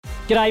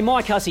G'day,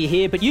 Mike Hussey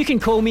here, but you can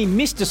call me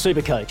Mr.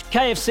 Supercoach.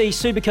 KFC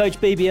Supercoach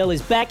BBL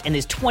is back and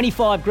there's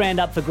 25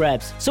 grand up for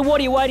grabs. So what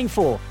are you waiting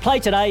for?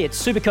 Play today at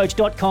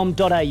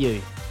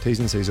supercoach.com.au. T's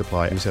and C's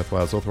apply. New South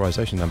Wales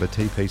authorisation number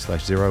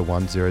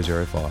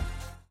TP/01005.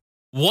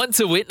 Want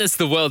to witness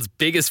the world's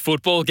biggest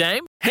football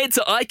game? Head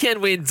to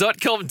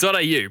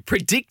iCanWin.com.au,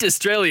 predict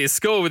Australia's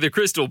score with a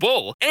crystal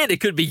ball, and it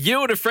could be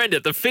you and a friend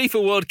at the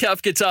FIFA World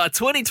Cup Qatar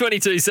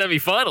 2022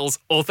 semi-finals,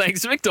 all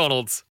thanks to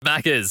McDonald's.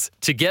 Maccas,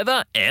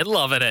 together and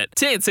loving it.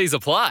 T&Cs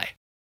apply.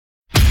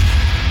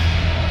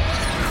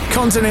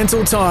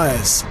 Continental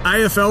Tires,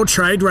 AFL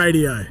Trade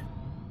Radio.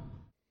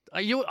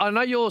 I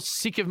know you're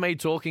sick of me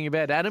talking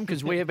about Adam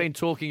because we have been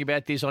talking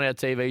about this on our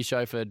TV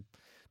show for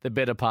the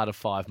better part of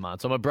 5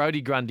 months. I'm a Brodie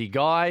Grundy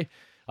guy.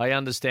 I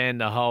understand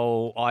the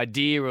whole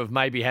idea of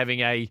maybe having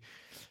a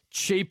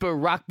cheaper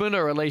ruckman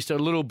or at least a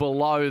little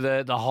below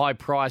the high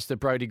price that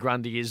Brodie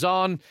Grundy is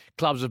on.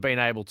 Clubs have been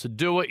able to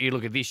do it. You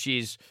look at this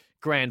year's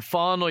grand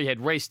final, you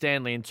had Reece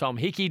Stanley and Tom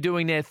Hickey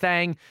doing their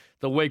thing.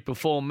 The week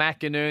before,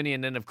 McInerney,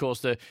 and then, of course,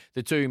 the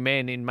two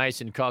men in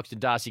Mason Cox and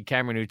Darcy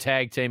Cameron who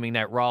tag-teaming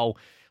that role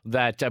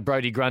that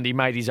Brodie Grundy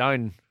made his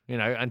own,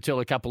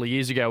 until a couple of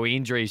years ago where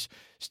injuries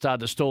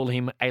started to stall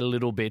him a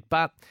little bit.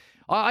 But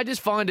I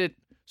just find it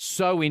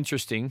so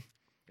interesting.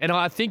 And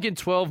I think in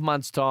 12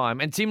 months'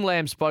 time, and Tim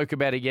Lamb spoke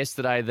about it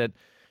yesterday, that,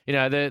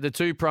 the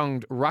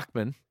two-pronged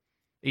ruckman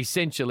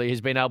essentially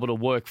has been able to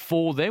work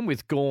for them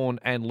with Gawn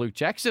and Luke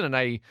Jackson, and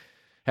they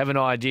have an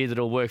idea that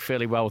it'll work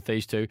fairly well with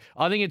these two.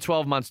 I think in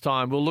 12 months'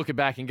 time, we'll look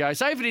back and go,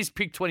 say if it is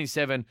pick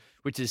 27,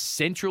 which is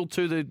central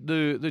to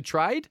the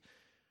trade,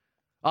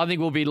 I think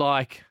we'll be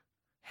like,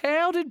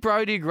 how did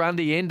Brodie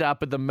Grundy end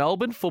up at the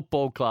Melbourne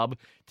Football Club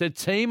to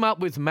team up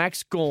with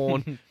Max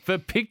Gawn for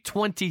pick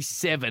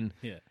 27?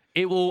 Yeah.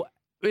 It'll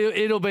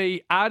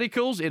be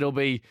articles. It'll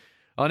be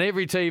on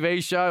every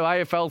TV show.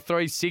 AFL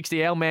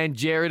 360. Our man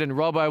Jared and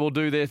Robbo will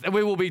do this, and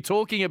we will be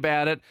talking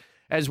about it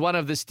as one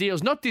of the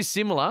steals. Not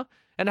dissimilar,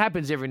 and it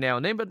happens every now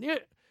and then. But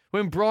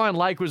when Brian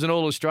Lake was an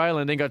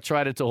All-Australian, then got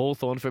traded to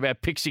Hawthorn for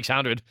about pick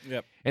 600,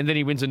 and then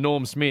he wins a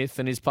Norm Smith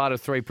and is part of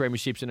 3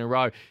 premierships in a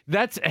row.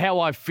 That's how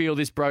I feel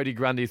this Brodie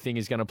Grundy thing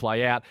is going to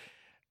play out.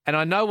 And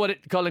I know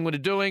what Collingwood are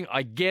doing.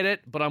 I get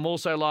it, but I'm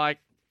also like,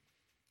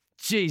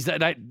 geez,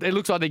 it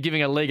looks like they're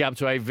giving a leg up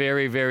to a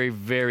very, very,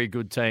 very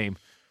good team.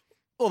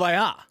 Well, they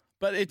are.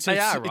 But it's a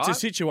right?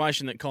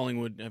 situation that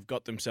Collingwood have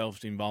got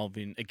themselves involved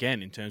in,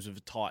 again, in terms of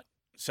a tight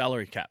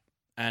salary cap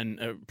and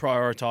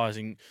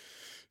prioritising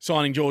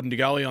signing Jordan De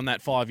Goey on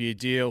that 5-year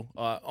deal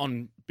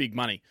on big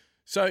money.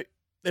 So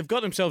they've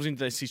got themselves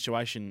into this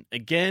situation.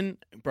 Again,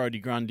 Brodie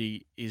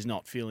Grundy is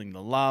not feeling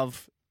the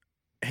love.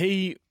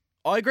 I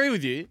agree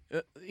with you.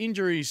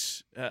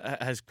 Injuries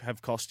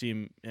have cost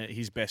him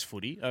his best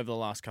footy over the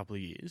last couple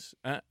of years.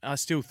 I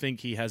still think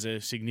he has a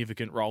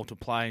significant role to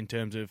play in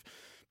terms of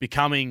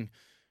becoming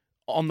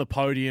on the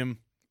podium,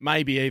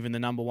 maybe even the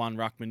number one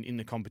ruckman in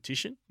the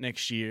competition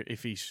next year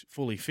if he's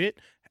fully fit.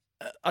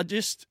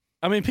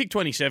 Pick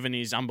 27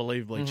 is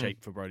unbelievably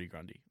cheap for Brodie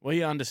Grundy.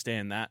 We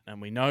understand that,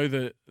 and we know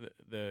the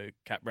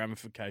cap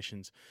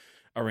ramifications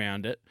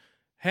around it.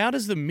 How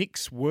does the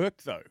mix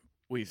work, though,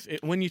 with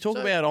it, when you talk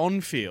about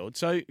on-field?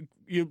 So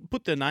you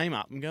put the name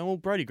up and go, well,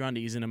 Brodie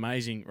Grundy is an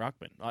amazing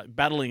ruckman, like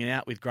battling it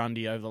out with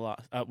Grundy over the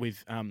last,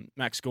 with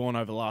Max Gawn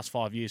over the last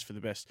 5 years for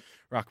the best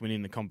ruckman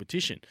in the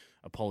competition.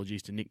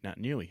 Apologies to Nick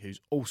Naitanui,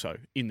 who's also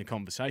in the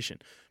conversation.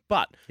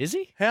 But is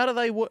he? How do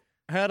they work?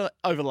 Over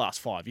the last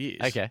 5 years?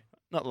 Okay.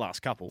 Not the last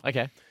couple.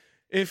 Okay.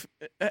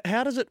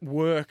 How does it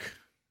work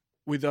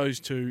with those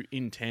two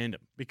in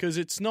tandem? Because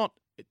it's not.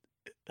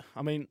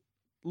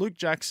 Luke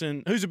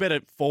Jackson. Who's a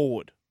better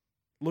forward,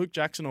 Luke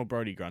Jackson or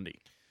Brodie Grundy?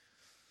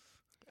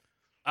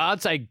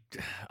 I'd say,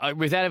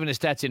 without having the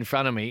stats in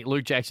front of me,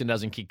 Luke Jackson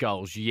doesn't kick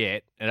goals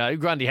yet.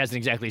 Grundy hasn't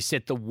exactly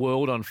set the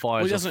world on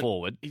fire as a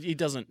forward. He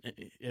doesn't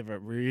ever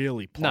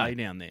really play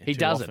down there. He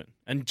doesn't. Often.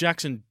 And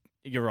Jackson,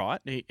 you're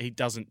right, he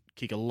doesn't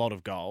kick a lot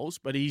of goals,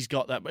 but he's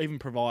got that, even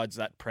provides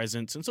that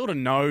presence and sort of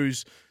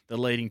knows the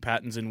leading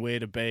patterns and where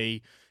to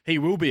be. He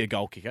will be a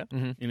goal kicker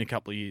in a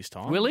couple of years'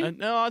 time. Will he?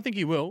 No, I think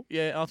he will.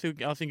 Yeah, I think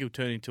he'll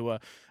turn into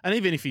and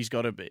even if he's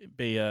got to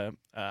be a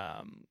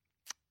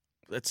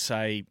let's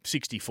say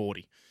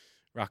 60-40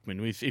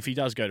 ruckman, if he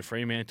does go to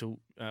Fremantle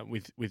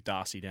with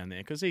Darcy down there,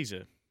 because he's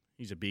a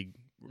big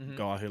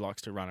guy who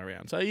likes to run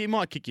around. So he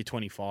might kick you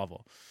 25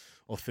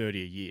 or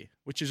 30 a year,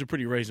 which is a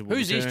pretty reasonable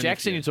Who's return. this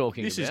Jackson you're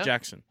talking This about? is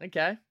Jackson.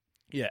 Okay.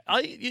 Yeah.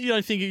 You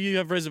don't think you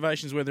have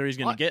reservations whether he's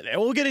going to get there?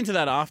 We'll get into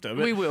that after.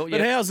 But, we will, But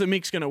how's the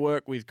mix going to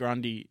work with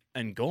Grundy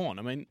and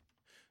Gawn?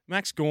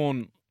 Max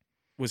Gawn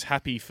was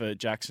happy for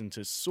Jackson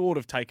to sort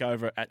of take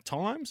over at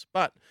times,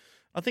 but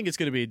I think it's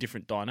going to be a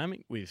different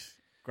dynamic with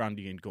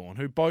Grundy and Gawn,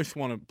 who both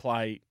want to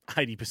play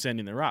 80%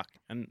 in the ruck.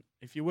 And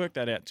if you work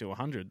that out to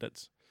 100,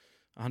 that's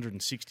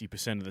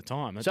 160% of the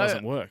time. That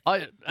doesn't work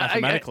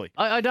mathematically.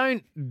 I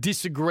don't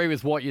disagree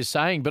with what you're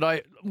saying,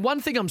 but one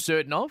thing I'm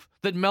certain of,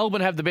 that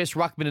Melbourne have the best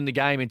ruckman in the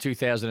game in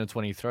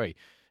 2023.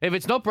 If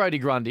it's not Brodie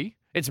Grundy,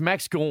 it's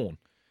Max Gawn.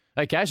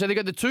 Okay, so they've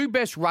got the two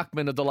best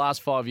ruckmen of the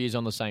last 5 years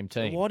on the same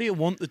team. Why do you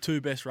want the two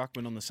best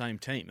ruckmen on the same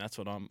team? That's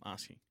what I'm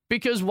asking.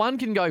 Because one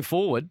can go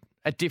forward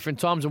at different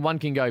times and one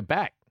can go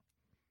back.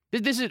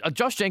 This is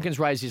Josh Jenkins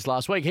raised this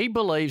last week. He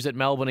believes that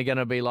Melbourne are going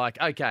to be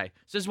like, okay,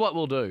 so this is what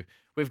we'll do.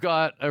 We've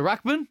got a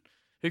ruckman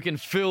who can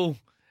fill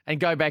and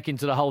go back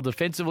into the hole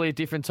defensively at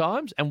different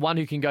times, and one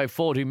who can go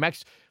forward. Who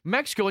Max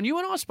Gawn, you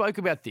and I spoke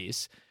about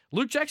this.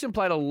 Luke Jackson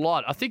played a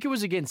lot. I think it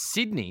was against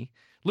Sydney.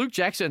 Luke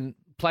Jackson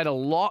played a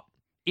lot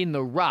in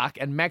the ruck,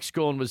 and Max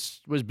Gawn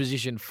was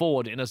positioned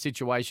forward in a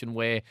situation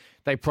where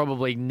they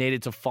probably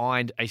needed to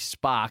find a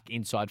spark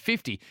inside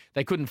 50.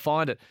 They couldn't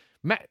find it.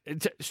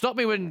 Stop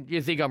me when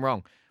you think I'm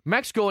wrong.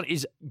 Max Gawn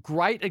is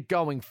great at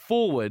going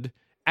forward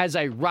as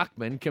a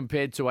ruckman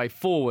compared to a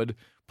forward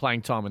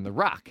playing time in the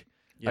ruck.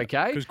 Yep.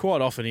 Okay? Because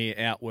quite often he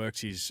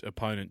outworks his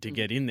opponent to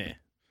get in there.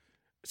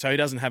 So he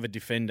doesn't have a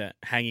defender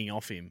hanging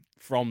off him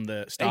from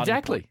the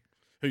starting point,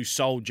 whose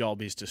sole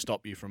job is to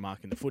stop you from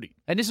marking the footy.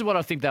 And this is what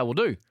I think they will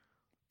do.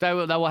 They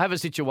will have a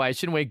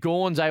situation where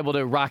Gawn's able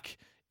to ruck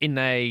in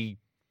a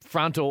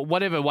front or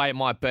whatever way it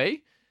might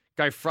be,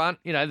 go front,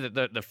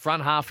 the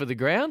front half of the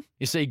ground.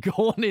 You see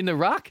Gawn in the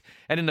ruck,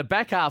 and in the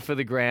back half of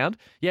the ground,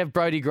 you have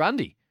Brodie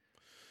Grundy.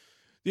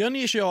 The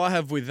only issue I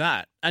have with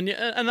that, and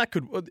that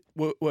could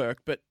work,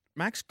 but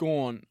Max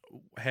Gawn,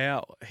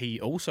 how he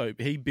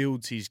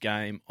builds his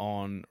game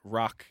on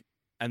ruck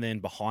and then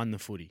behind the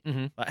footy.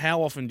 Mm-hmm. Like,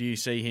 how often do you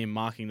see him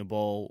marking the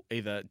ball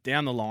either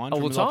down the line from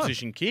the an time.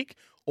 opposition kick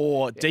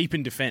or deep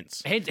in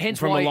defence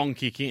from a long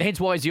kick in? Hence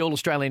why he's the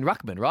All-Australian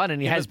ruckman, right?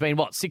 And he has been,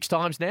 6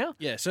 times now?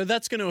 Yeah, so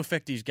that's going to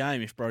affect his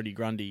game if Brodie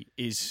Grundy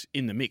is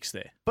in the mix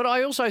there. But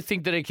I also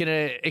think that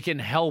it can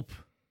help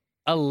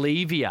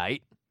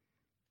alleviate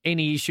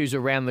any issues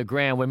around the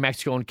ground where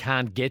Max Gawn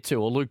can't get to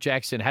or Luke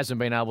Jackson hasn't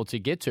been able to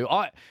get to.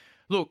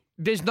 Look,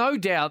 there's no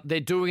doubt they're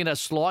doing it a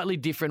slightly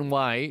different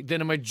way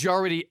than a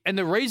majority. And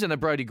the reason that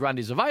Brodie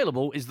Grundy is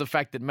available is the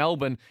fact that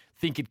Melbourne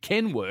think it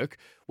can work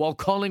while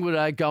Collingwood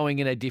are going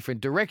in a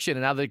different direction.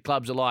 And other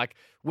clubs are like,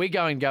 we're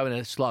going to go in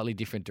a slightly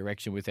different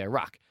direction with our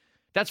ruck.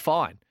 That's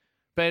fine.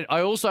 But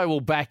I also will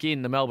back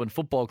in the Melbourne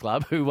Football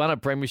Club, who won a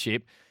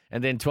premiership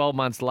and then 12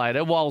 months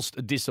later,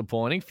 whilst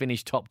disappointing,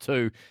 finished top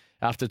 2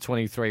 after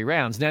 23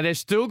 rounds. Now, they've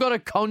still got to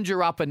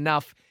conjure up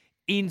enough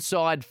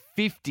inside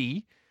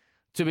 50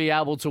 to be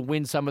able to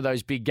win some of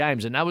those big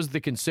games. And that was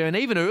the concern.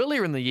 Even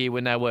earlier in the year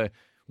when they were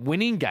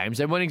winning games,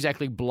 they weren't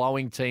exactly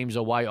blowing teams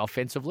away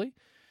offensively.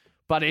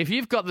 But if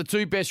you've got the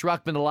two best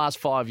ruckmen the last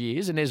 5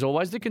 years, and there's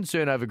always the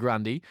concern over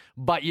Grundy,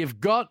 but you've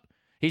got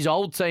his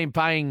old team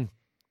paying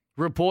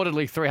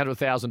reportedly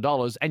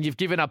 $300,000 and you've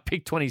given up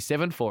pick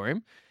 27 for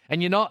him,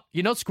 and you're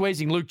not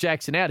squeezing Luke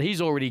Jackson out.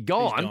 He's already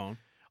gone. He's gone.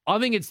 I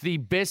think it's the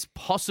best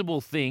possible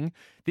thing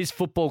this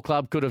football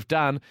club could have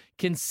done,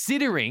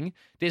 considering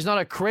there's not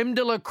a creme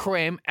de la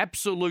creme,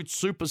 absolute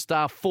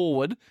superstar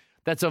forward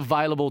that's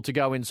available to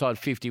go inside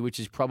 50, which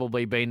has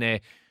probably been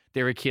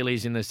their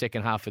Achilles in the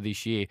second half of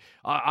this year.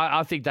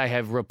 I think they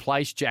have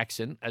replaced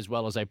Jackson as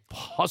well as they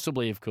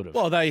possibly have could have.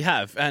 Well, they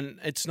have, and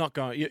it's not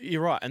going.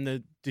 You're right, and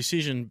the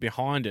decision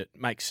behind it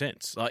makes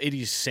sense. Like, it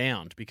is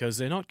sound because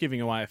they're not giving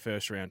away a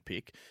first-round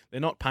pick. They're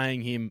not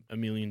paying him $1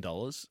 million.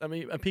 I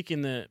mean, a pick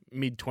in the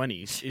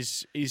mid-20s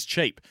is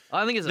cheap.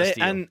 I think it's a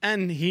steal.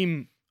 And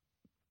him,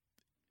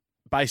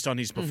 based on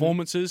his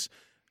performances,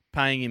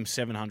 paying him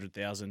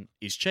 $700,000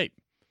 is cheap.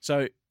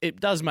 So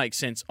it does make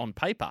sense on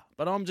paper,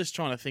 but I'm just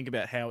trying to think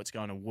about how it's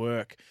going to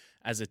work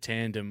as a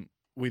tandem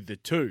with the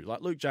two.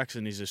 Like, Luke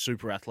Jackson is a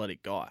super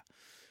athletic guy,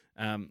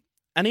 and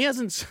he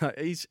hasn't.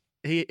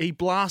 He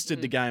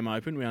blasted the game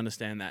open. We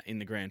understand that in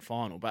the grand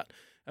final, but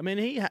I mean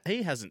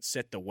he hasn't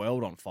set the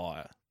world on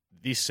fire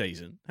this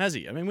season, has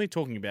he? I mean, we're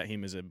talking about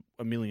him as a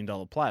 $1 million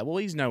player. Well,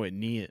 he's nowhere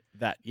near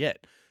that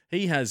yet.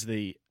 He has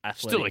the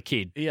athletic, still a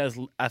kid. He has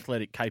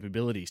athletic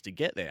capabilities to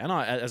get there, and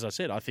as I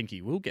said, I think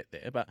he will get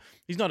there, but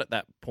he's not at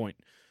that point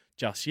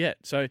just yet.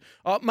 So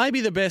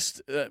maybe the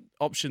best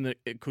option that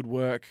it could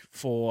work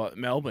for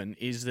Melbourne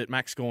is that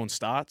Max Gawn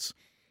starts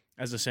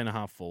as a centre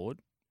half forward,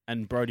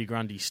 and Brodie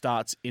Grundy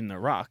starts in the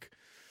ruck,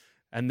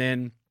 and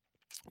then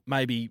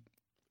maybe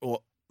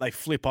they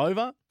flip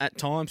over at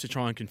times to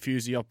try and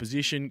confuse the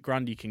opposition.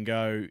 Grundy can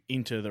go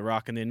into the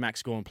ruck, and then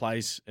Max Gawn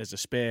plays as a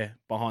spare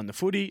behind the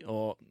footy,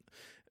 or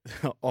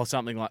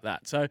something like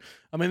that. So,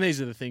 I mean, these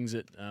are the things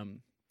that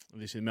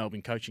obviously the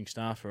Melbourne coaching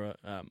staff are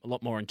a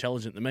lot more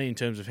intelligent than me in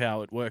terms of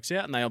how it works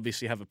out, and they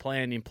obviously have a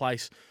plan in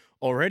place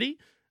already.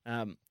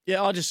 I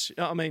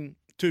mean,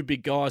 two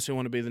big guys who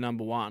want to be the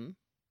number one.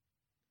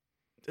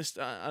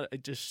 I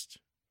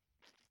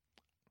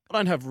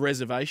don't have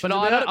reservations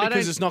about it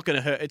because it's not going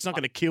to hurt. It's not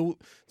going to kill.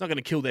 It's not going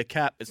to kill their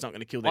cap. It's not going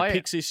to kill their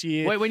picks this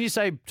year. Wait, when you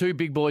say two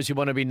big boys who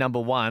want to be number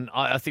one,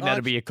 I think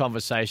that'll be a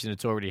conversation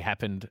that's already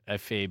happened a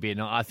fair bit.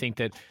 And I think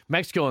that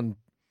Max Gawn,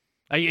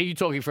 are you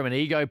talking from an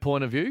ego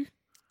point of view?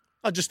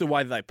 Just the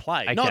way that they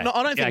play. Okay. No,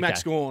 I don't think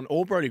Max Gawn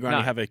or Brodie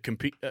Grundy have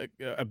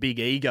a big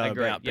ego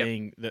about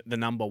being the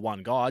number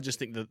one guy. I just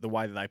think that the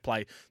way that they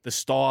play, the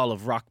style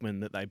of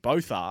ruckman that they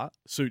both are,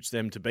 suits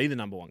them to be the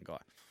number one guy.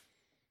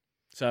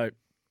 So,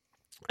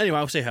 Anyway,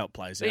 we'll see how it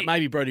plays out.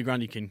 Maybe Brodie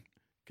Grundy can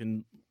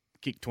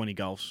kick 20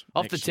 goals.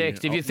 Off the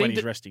text, if you think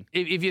he's resting.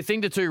 If you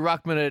think the two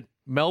ruckmen at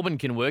Melbourne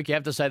can work, you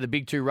have to say the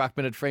big two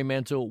ruckmen at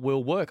Fremantle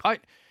will work.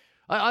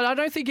 I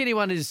don't think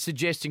anyone is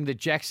suggesting that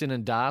Jackson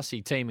and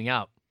Darcy teaming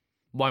up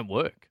won't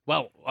work.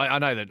 Well, I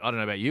know that. I don't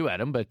know about you,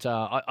 Adam, but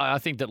I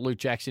think that Luke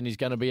Jackson is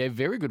going to be a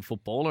very good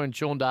footballer, and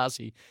Sean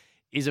Darcy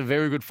is a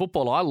very good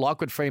footballer. I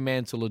like what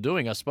Fremantle are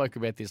doing. I spoke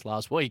about this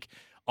last week.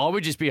 I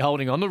would just be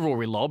holding on to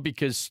Rory Lobb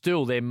because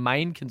still their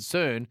main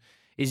concern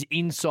is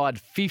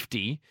inside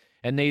 50,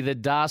 and neither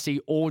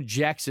Darcy or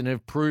Jackson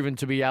have proven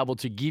to be able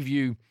to give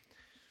you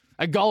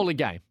a goal a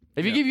game.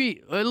 If you give you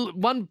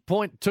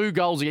 1.2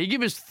 goals a game, you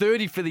give us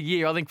 30 for the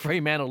year, I think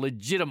Fremantle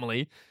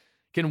legitimately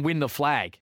can win the flag.